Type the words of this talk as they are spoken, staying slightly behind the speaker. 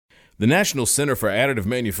The National Center for Additive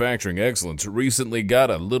Manufacturing Excellence recently got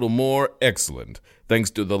a little more excellent, thanks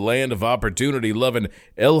to the land of opportunity-loving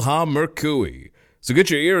Elham Mercui. So get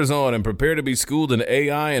your ears on and prepare to be schooled in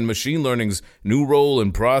AI and machine learning's new role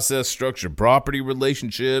in process structured property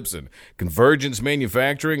relationships and convergence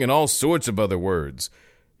manufacturing and all sorts of other words.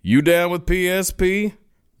 You down with PSP?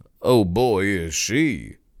 Oh boy, is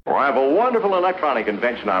she. Well, I have a wonderful electronic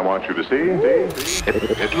invention I want you to see.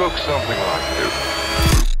 It looks something like this.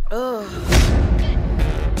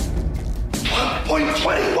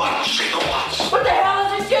 1.21 gigawatts. What the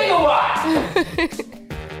hell is a gigawatt?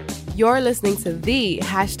 You're listening to the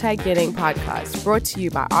 #Getting podcast, brought to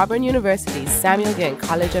you by Auburn University's Samuel Ginn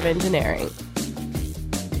College of Engineering.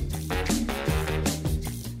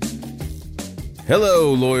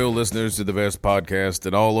 Hello, loyal listeners to the best podcast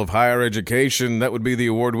in all of higher education. That would be the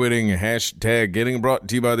award-winning #Getting, brought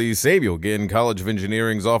to you by the Samuel Ginn College of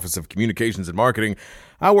Engineering's Office of Communications and Marketing.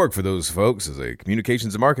 I work for those folks as a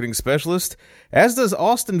communications and marketing specialist, as does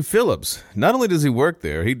Austin Phillips. Not only does he work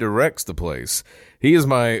there, he directs the place. He is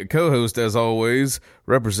my co-host, as always,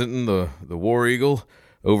 representing the War Eagle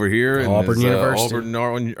over here in Auburn University.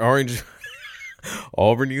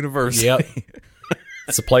 Auburn University. Yep.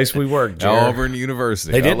 It's the place we work, Jared. Auburn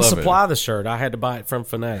University. They didn't I love supply the shirt. I had to buy it from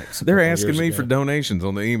Fanatics. They're asking me for donations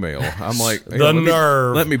on the email. I'm like, hey, the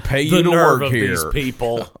nerve. Let me pay the you to nerve work of here. These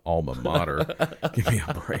people. Alma mater. Give me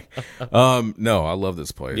a break. No, I love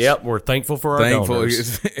this place. Yep, we're thankful for our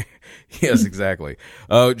donors. Yes, exactly.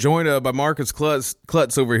 Joined by Marcus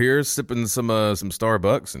Klutz over here, sipping some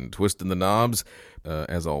Starbucks and twisting the knobs,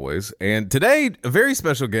 as always. And today, a very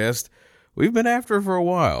special guest. We've been after her for a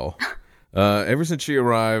while. Ever since she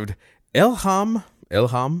arrived, Elham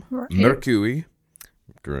Mercui.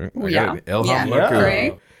 Correct. Yeah. Elham Yeah. Mercui.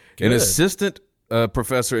 Great. An assistant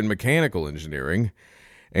professor in mechanical engineering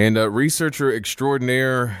and researcher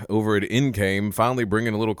extraordinaire over at InCame, finally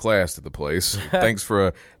bringing a little class to the place. Thanks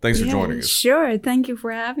for joining us. Sure. Thank you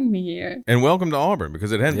for having me here. And welcome to Auburn,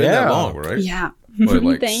 because it hadn't been that long, right? Yeah. What,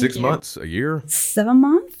 like Thank 6 you. months, a year, 7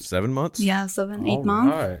 months? 7 months? Yeah, 7, 8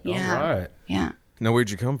 months. Yeah. All right. Yeah. Now, where'd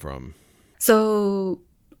you come from? So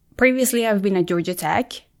previously I've been at Georgia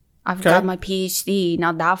Tech. I've got my PhD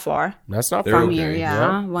not that far That's not from fair. here.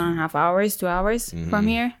 Yeah. 1.5 hours, 2 hours from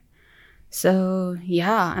here. So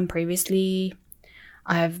yeah, and previously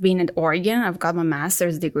I've been at Oregon. I've got my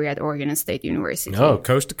master's degree at Oregon State University. Oh,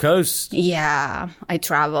 coast to coast. Yeah, I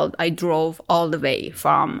drove all the way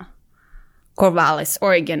from Corvallis,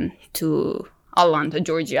 Oregon to Atlanta,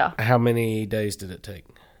 Georgia. How many days did it take?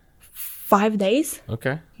 5 days.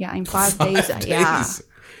 Okay. Yeah, in 5 days. Yeah.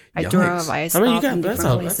 I drove. I I stopped mean, in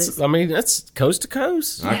different places. that's coast to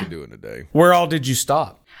coast. I could do it in a day. Where all did you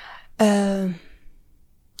stop?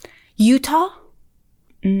 Utah,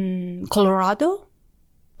 Colorado,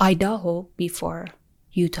 Idaho before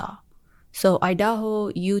Utah. So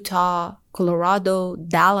Idaho, Utah, Colorado,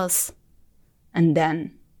 Dallas, and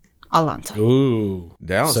then Atlanta. Ooh.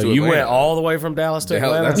 Dallas So to you Atlanta. went all the way from Dallas to Dallas,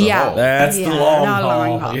 Atlanta? that's a Yeah. haul. That's the long not haul.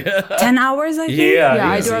 long haul. Yeah. 10 hours, I think. Yeah,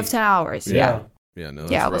 I easy. drove 10 hours. Yeah. Yeah, no,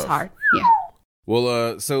 that's Yeah, it was rough. hard. Yeah.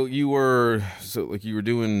 Well, so you were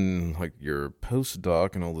doing like your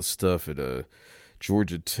postdoc and all this stuff at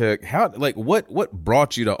Georgia Tech. What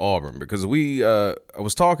brought you to Auburn? Because I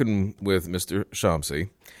was talking with Mr. Shamsi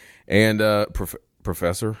and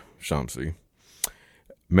Professor Shamsi,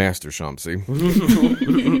 Master Shamsi,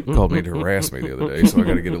 called me to harass me the other day, so I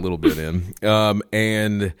got to get a little bit in.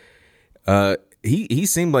 And he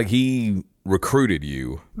seemed like he recruited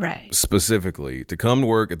you Right. specifically to come to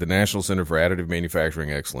work at the National Center for Additive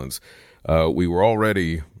Manufacturing Excellence. We were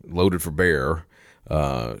already loaded for bear.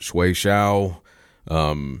 Shui Xiao,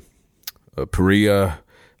 Perea,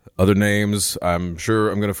 other names I'm sure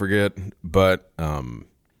I'm going to forget. But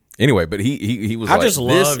anyway, but he was I like, just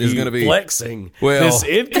this love is you going to be flexing Well- this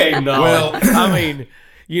InCame knowledge. I mean,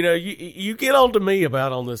 you know, you get on to me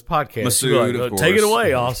about on this podcast. Masood, You're like, of take it course.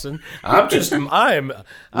 away, Austin. I'm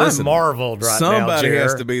Listen, marveled right now, somebody Jared.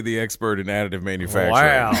 has to be the expert in additive manufacturing.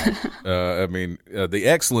 Wow. I mean, the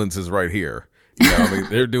excellence is right here. You know, I mean,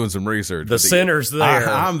 they're doing some research. The center's there.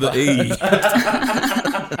 I'm the E.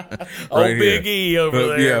 Oh, right Big here. E over But,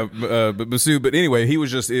 there. Yeah, but Masood. But anyway,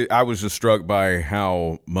 I was just struck by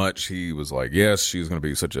how much he was like, yes, she's going to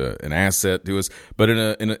be such an asset to us, but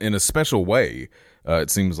in a special way.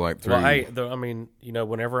 It seems like through. Well, I mean, you know,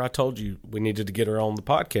 whenever I told you we needed to get her on the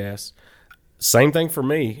podcast, same thing for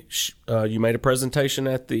me. You made a presentation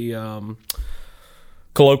at the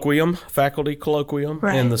faculty colloquium,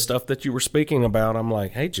 Right. and the stuff that you were speaking about, I'm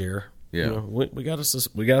like, hey, Jer, Yeah. You know, we got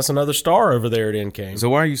us another star over there at NCAME. So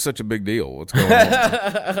why are you such a big deal? What's going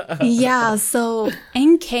on? Yeah, so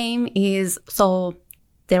NCAME is, so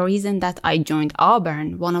the reason that I joined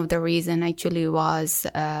Auburn, one of the reason actually was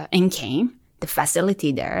NCAME, the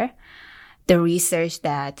facility there, the research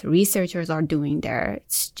that researchers are doing there.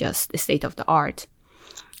 It's just the state of the art.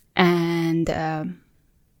 And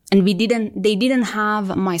they didn't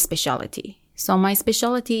have my specialty. So my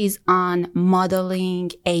specialty is on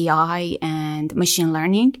modeling, AI, and machine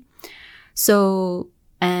learning. So,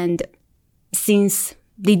 and since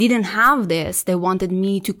they didn't have this, they wanted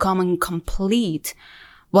me to come and complete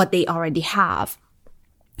what they already have.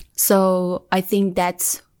 So I think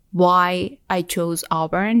that's why I chose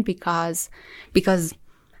Auburn, because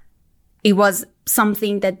it was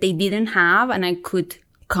something that they didn't have, and I could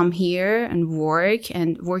come here and work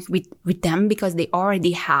with them because they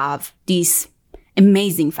already have this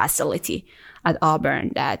amazing facility at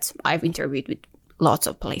Auburn that I've interviewed with lots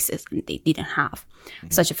of places and they didn't have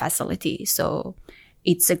such a facility. So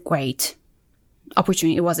it's a great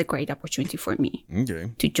opportunity. It was a great opportunity for me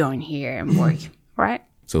to join here and work, right?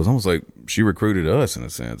 So it's almost like she recruited us in a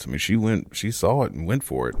sense. I mean, she saw it and went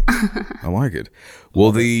for it. I like it.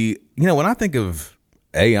 Well, when I think of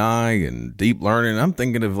AI and deep learning, I'm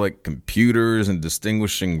thinking of like computers and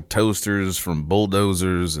distinguishing toasters from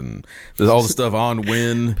bulldozers and there's all the stuff on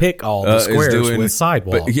Win. Pick all the squares with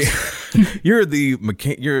sidewalks. But yeah,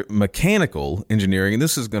 you're mechanical engineering, and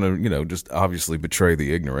this is going to, just obviously betray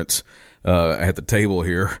the ignorance at the table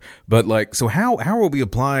here. But like, so how are we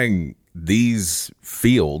applying these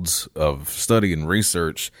fields of study and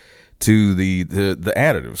research to the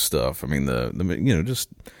additive stuff? I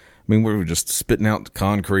mean, we were just spitting out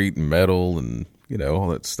concrete and metal and, all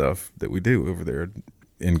that stuff that we do over there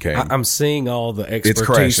in NCAME. I'm seeing all the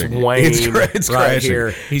expertise wane it's right crashing.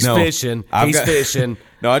 Here. He's fishing. Fishing.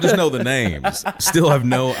 No, I just know the names. Still have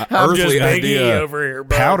no earthly idea. Over here,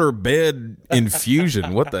 bud. Powder bed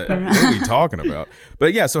infusion. What are we talking about?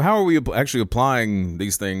 But yeah, so how are we actually applying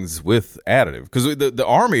these things with additive? Because the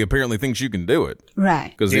Army apparently thinks you can do it.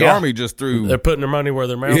 Right. Because the Army just threw... They're putting their money where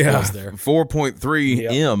their mouth is there.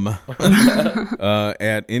 4.3 M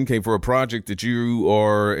at NCAME for a project that you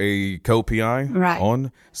are a co-PI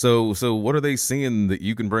on. So what are they seeing that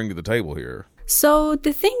you can bring to the table here? So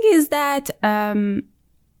the thing is that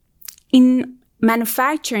in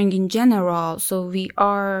manufacturing in general, so we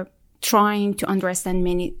are trying to understand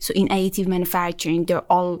so in additive manufacturing, they're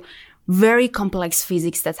all very complex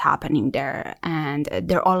physics that's happening there. And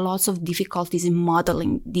there are lots of difficulties in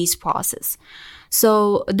modeling this process.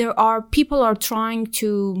 So people are trying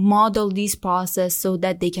to model this process so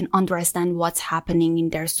that they can understand what's happening in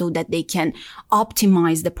there, so that they can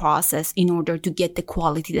optimize the process in order to get the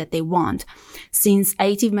quality that they want. Since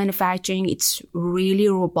additive manufacturing, it's really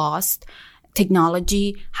robust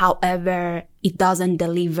technology. However, it doesn't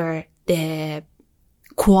deliver the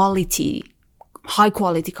high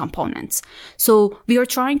quality components. So we are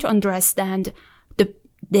trying to understand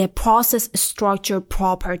the process structure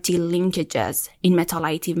property linkages in metal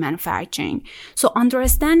additive manufacturing. So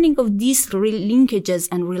understanding of these linkages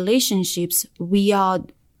and relationships via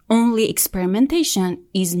only experimentation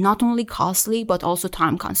is not only costly, but also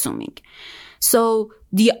time consuming. So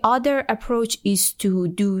the other approach is to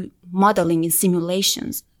do modeling in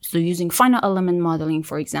simulations. So using final element modeling,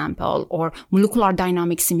 for example, or molecular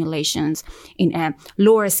dynamic simulations in a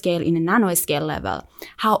lower scale, in a nanoscale level.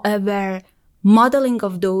 However, modeling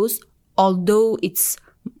of those, although it's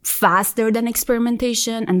faster than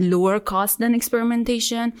experimentation and lower cost than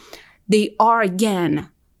experimentation, they are again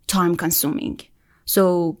time consuming.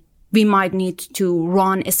 So we might need to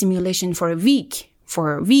run a simulation for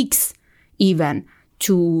weeks even,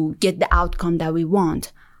 to get the outcome that we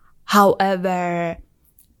want. However,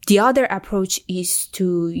 the other approach is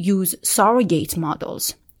to use surrogate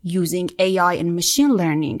models using AI and machine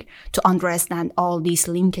learning to understand all these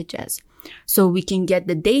linkages. So we can get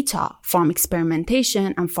the data from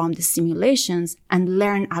experimentation and from the simulations and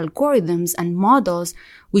learn algorithms and models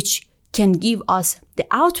which can give us the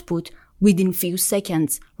output within few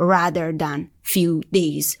seconds rather than few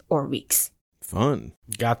days or weeks. Fun.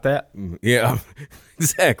 Got that? Yeah,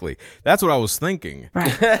 exactly. That's what I was thinking.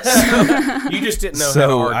 Right. You just didn't know how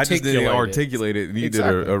to articulate I just didn't articulate it, and you did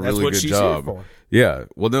a That's really what good she's job. Here for. Yeah.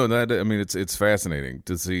 Well, no, it's fascinating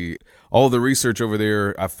to see all the research over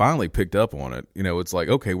there. I finally picked up on it. It's like,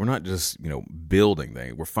 okay, we're not just, building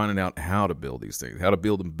things. We're finding out how to build these things, how to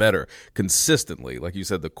build them better, consistently. Like you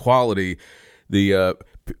said, the quality, the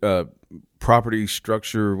property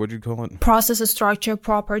structure. What'd you call it? Process structure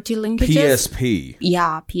property linkages. PSP.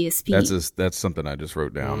 Yeah, PSP. That's something I just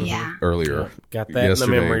wrote down Yeah. earlier. Got that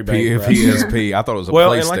yesterday. in the memory bank. PSP. I thought it was a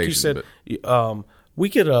Well, PlayStation. and like you said, we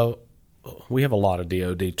could. We have a lot of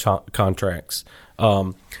DoD contracts.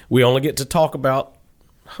 We only get to talk about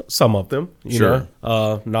some of them. You Sure.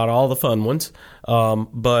 know, not all the fun ones,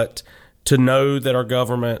 but to know that our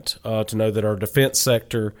government, to know that our defense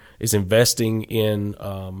sector is investing in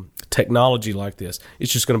technology like this,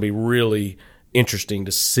 it's just going to be really interesting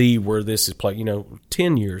to see where this is playing.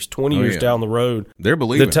 10 years, 20 years down the road, They're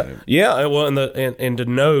believing it. Yeah, well, and to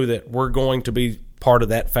know that we're going to be part of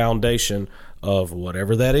that foundation of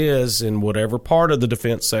whatever that is in whatever part of the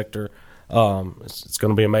defense sector, it's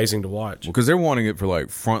going to be amazing to watch. Because they're wanting it for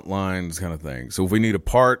like front lines kind of thing. So if we need a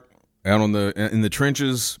part out in the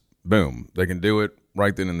trenches, boom, they can do it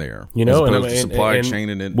right then and there. You know, as opposed to supply chain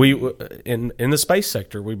and it. We in the space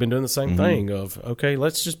sector, we've been doing the same thing of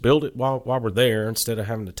let's just build it while we're there instead of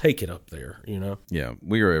having to take it up there. Yeah,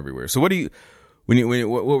 we are everywhere. So what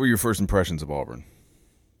were your first impressions of Auburn?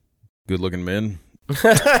 Good looking men.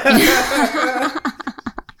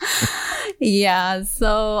 Yeah,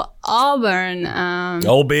 so Auburn.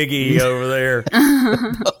 Old Biggie over there.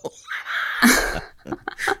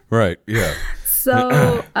 Right. Yeah.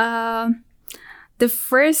 So the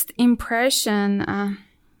first impression.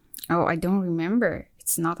 I don't remember.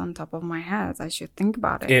 It's not on top of my head. I should think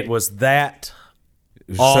about it. It was that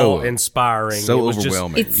So inspiring. So it was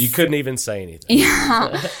overwhelming. You couldn't even say anything.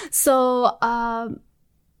 Yeah. So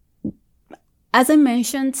as I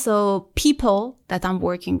mentioned, so people that I'm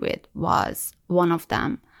working with was one of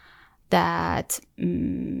them. That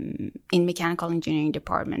in mechanical engineering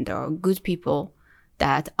department, there are good people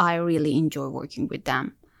that I really enjoy working with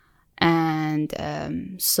them. And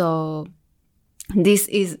so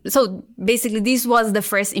basically this was the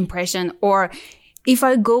first impression. Or if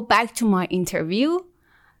I go back to my interview,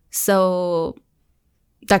 so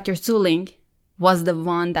Dr. Suling was the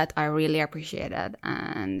one that I really appreciated.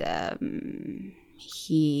 And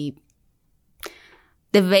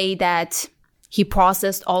the way that he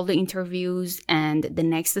processed all the interviews and the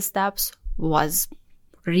next steps was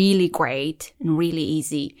really great and really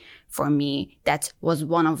easy for me. That was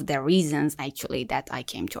one of the reasons, actually, that I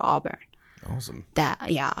came to Auburn. Awesome.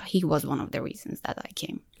 He was one of the reasons that I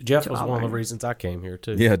came. Jeff to was Auburn. one of the reasons I came here,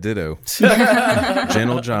 too. Yeah, ditto.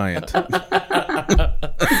 Gentle giant. Just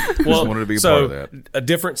wanted to be a part of that.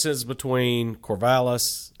 Differences between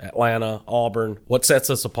Corvallis, Atlanta, Auburn. What sets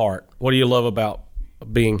us apart? What do you love about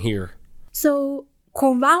being here? So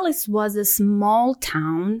Corvallis was a small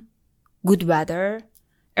town, good weather.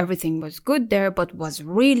 Everything was good there, but was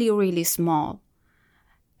really, really small.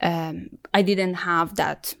 I didn't have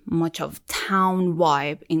that much of town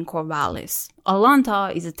vibe in Corvallis.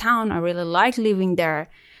 Atlanta is a town. I really like living there.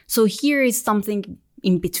 So here is something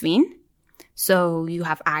in between. So you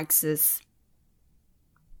have access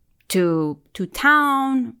to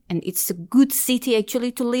town, and it's a good city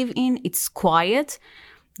actually to live in. It's quiet,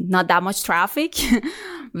 not that much traffic,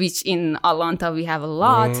 which in Atlanta we have a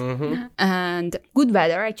lot, and good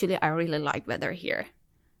weather. Actually, I really like weather here.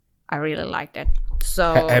 I really liked it.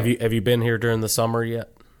 So have you been here during the summer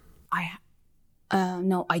yet?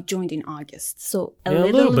 No, I joined in August, so a Yeah,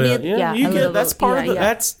 little bit. Yeah, a little that's bit. part of it.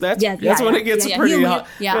 That's when it gets pretty hot.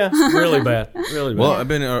 Yeah. Really bad. Really bad. Well, I've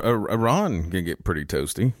been Iran can get pretty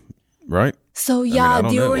toasty, right? So I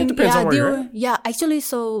don't know. It depends on where you're at. Actually,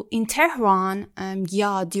 so in Tehran,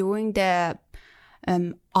 during the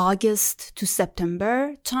August to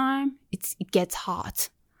September time, it gets hot,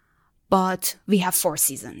 but we have 4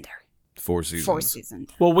 seasons there. 4 seasons. 4 seasons.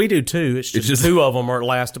 Well, we do too. It's just 2 of them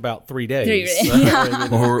last about 3 days. 3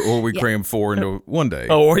 days. Or we cram 4 into one day.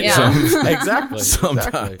 Exactly.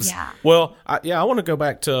 Sometimes. Exactly. Yeah. Well, I want to go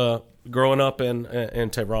back to growing up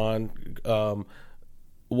in Tehran.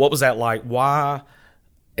 What was that like? Why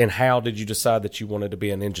and how did you decide that you wanted to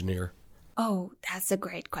be an engineer? Oh, that's a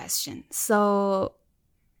great question. So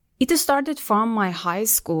it started from my high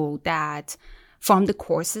school that from the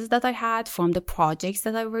courses that I had, from the projects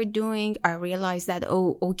that I were doing, I realized that,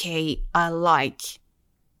 I like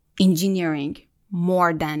engineering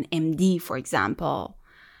more than MD, for example.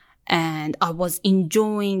 And I was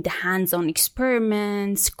enjoying the hands-on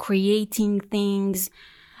experiments, creating things.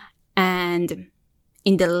 And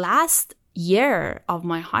in the last year of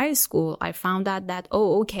my high school, I found out that,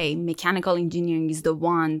 mechanical engineering is the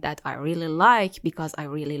one that I really like because I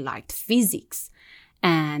really liked physics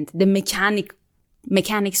and the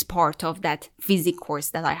mechanics part of that physics course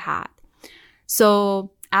that I had.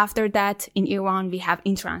 So after that, in Iran, we have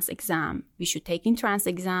entrance exam. We should take entrance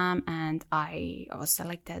exam, and I was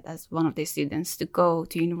selected as one of the students to go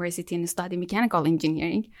to university and study mechanical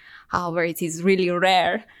engineering. However, it is really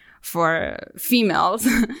rare for females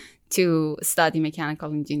to study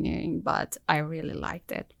mechanical engineering, but I really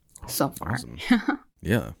liked it so far. Awesome.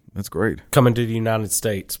 Yeah, that's great. Coming to the United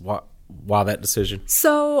States, why that decision?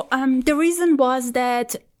 So the reason was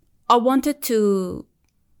that I wanted to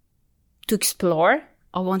explore.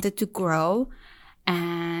 I wanted to grow,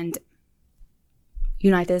 and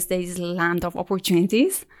United States is a land of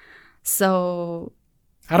opportunities. So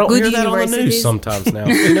I don't good hear that on the news sometimes now.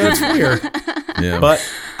 It's weird. Yeah. But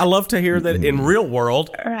I love to hear that in real world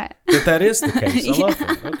right. that is the case. I love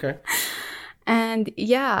that. Okay.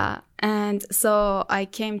 And so I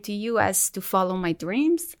came to US to follow my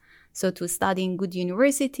dreams. So to study in good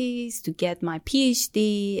universities, to get my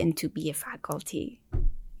PhD, and to be a faculty.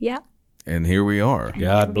 Yeah. And here we are.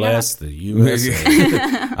 God bless the USA.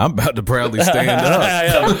 I'm about to proudly stand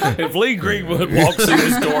up. If Lee Greenwood walks in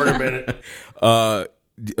this door in a minute.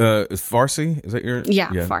 Is Farsi? Is that your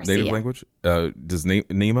Farsi, native language? Does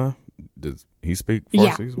Nima, does he speak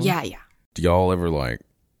Farsi as well? Yeah. Do y'all ever like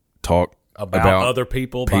talk about other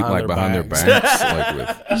people behind their backs? Like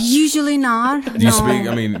with, usually not. do you speak?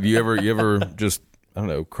 I mean, do you ever just, I don't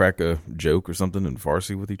know, crack a joke or something in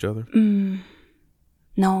Farsi with each other?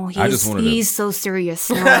 No, he's so serious.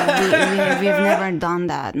 No, we've never done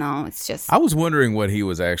that. No, it's just. I was wondering what he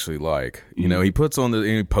was actually like. You know, he puts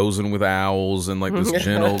on posing with owls and like this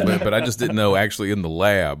gentle, but I just didn't know actually in the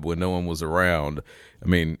lab when no one was around. I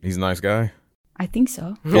mean, he's a nice guy. I think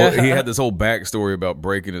so. Well, he had this whole backstory about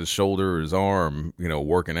breaking his shoulder or his arm,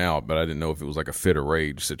 working out, but I didn't know if it was like a fit of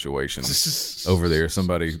rage situation over there.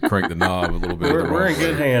 Somebody cranked the knob a little bit. We're in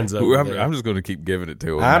good hands over there. I'm just going to keep giving it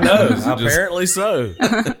to him. I know. Apparently so.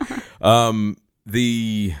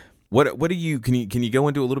 What do you can you go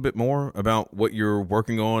into a little bit more about what you're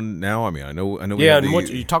working on now? I mean, I know. Yeah, and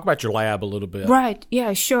you talk about your lab a little bit. Right.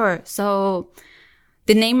 Yeah. Sure. So.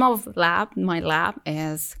 The name of my lab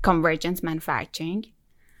is Convergence Manufacturing.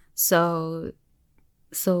 So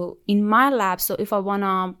in my lab, so if I want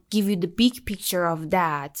to give you the big picture of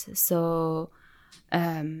that, so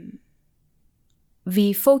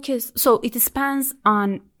we focus, so it spans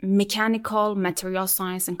on mechanical, material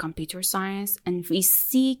science, and computer science, and we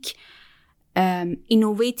seek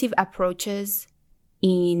innovative approaches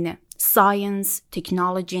in science,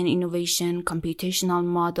 technology and innovation, computational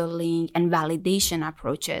modeling, and validation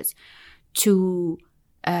approaches to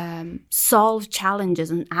solve challenges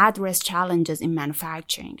and address challenges in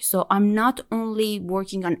manufacturing. So I'm not only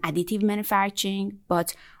working on additive manufacturing,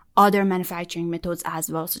 but other manufacturing methods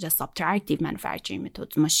as well, such as subtractive manufacturing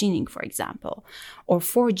methods, machining, for example, or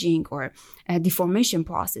forging or deformation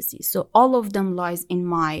processes. So all of them lies in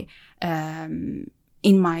my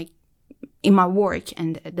work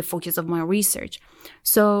and the focus of my research.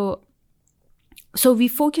 So we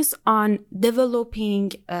focus on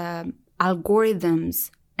developing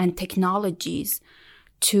algorithms and technologies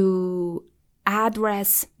to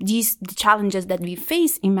address the challenges that we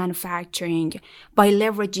face in manufacturing by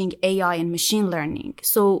leveraging AI and machine learning.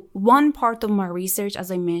 So one part of my research,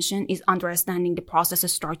 as I mentioned, is understanding the process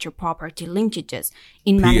structure property linkages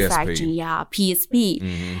in manufacturing. Yeah,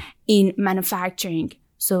 PSP in manufacturing.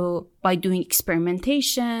 So by doing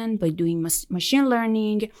experimentation, by doing machine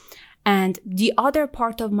learning. And the other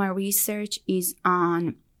part of my research is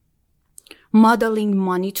on modeling,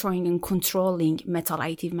 monitoring, and controlling metal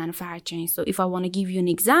additive manufacturing. So if I want to give you an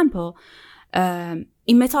example, in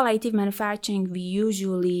metal additive manufacturing, we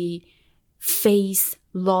usually face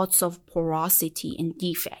lots of porosity and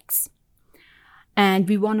defects. And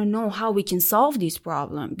we want to know how we can solve this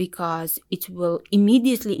problem because it will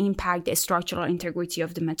immediately impact the structural integrity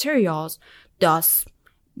of the materials. Thus,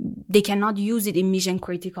 they cannot use it in mission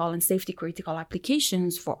critical and safety critical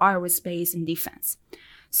applications for aerospace and defense.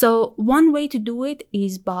 So one way to do it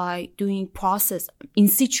is by doing in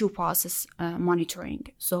situ process monitoring.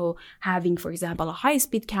 So having, for example, a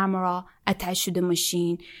high-speed camera attached to the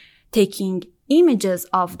machine, taking images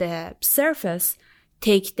of the surface,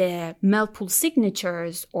 take the melt pool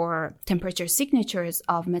signatures or temperature signatures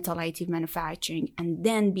of metal additive manufacturing, and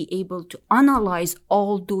then be able to analyze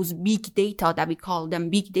all those big data that we call them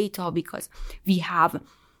big data because we have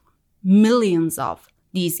millions of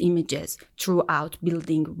these images throughout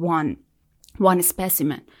building one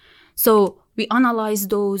specimen. So we analyze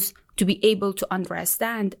those to be able to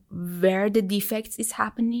understand where the defects is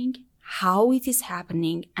happening, how it is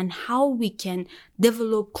happening, and how we can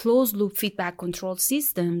develop closed-loop feedback control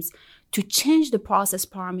systems to change the process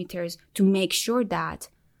parameters to make sure that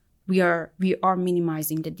we are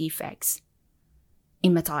minimizing the defects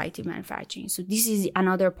in metal additive manufacturing. So this is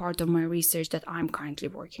another part of my research that I'm currently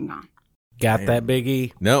working on. Got that, Big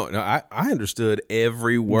E? No, I understood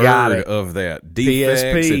every Got word it. of that. Defects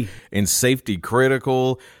PSP. and safety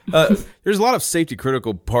critical. There's a lot of safety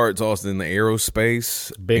critical parts also in the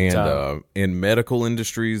aerospace Big and time. in medical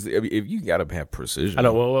industries. I mean, if you got to have precision. I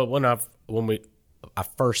know. Well, when I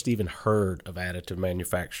first even heard of additive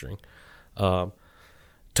manufacturing, Tony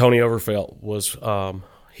Overfelt was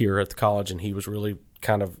here at the college, and he was really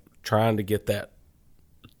kind of trying to get that.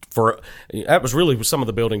 That was really some of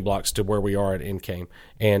the building blocks to where we are at NCAME.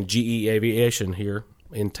 And GE Aviation here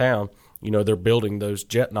in town, they're building those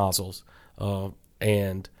jet nozzles.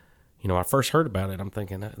 And, I first heard about it, I'm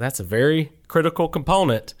thinking that's a very critical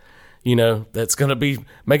component, that's going to be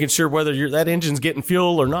making sure whether that engine's getting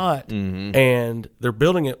fuel or not. Mm-hmm. And they're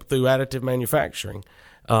building it through additive manufacturing.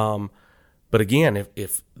 But again,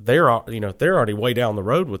 if they're already way down the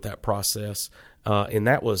road with that process, and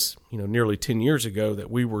that was, nearly 10 years ago that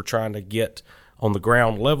we were trying to get on the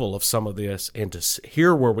ground level of some of this, and to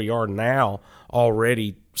hear where we are now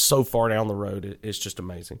already so far down the road, it's just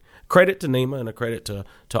amazing. Credit to NEMA and a credit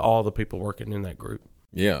to all the people working in that group.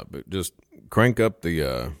 Yeah, but just crank up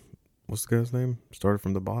the, what's the guy's name? Started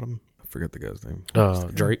from the bottom? I forget the guy's name.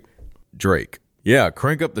 Drake. Yeah,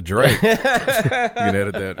 crank up the Drake. You can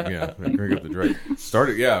edit that. Yeah, crank up the Drake.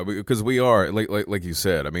 Because we are, like you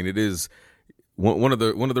said, I mean, it is one of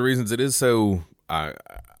the reasons it is so,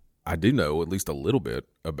 I do know at least a little bit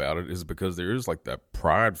about it is because there is like that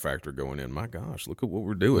pride factor going in. My gosh, look at what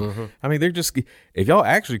we're doing. Mm-hmm. I mean, if y'all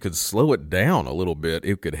actually could slow it down a little bit,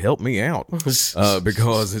 it could help me out because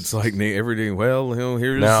it's like everything. Well,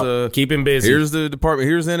 here's keep him busy. Here's the department.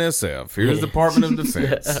 Here's NSF. Here's Department of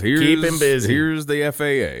Defense. Keep him busy. Here's the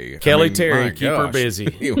FAA. Terry, keep her busy.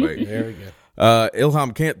 Anyway, there we go.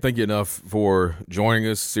 Ilham, can't thank you enough for joining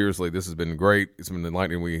us. Seriously, this has been great. It's been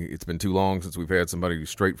enlightening. It's been too long since we've had somebody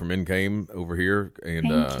straight from NCAME over here,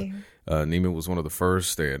 and NEMA was one of the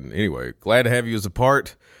first. And anyway, glad to have you as a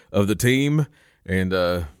part of the team. And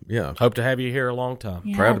hope to have you here a long time.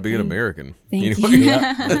 Yeah, proud to be an American. Thank anyway, you.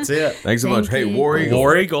 That's it. Thanks so much. Hey, you. War Eagle.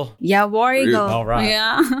 War Eagle. Yeah, War Eagle. All right.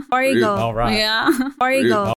 Yeah, War Eagle. All right. Yeah, War Eagle.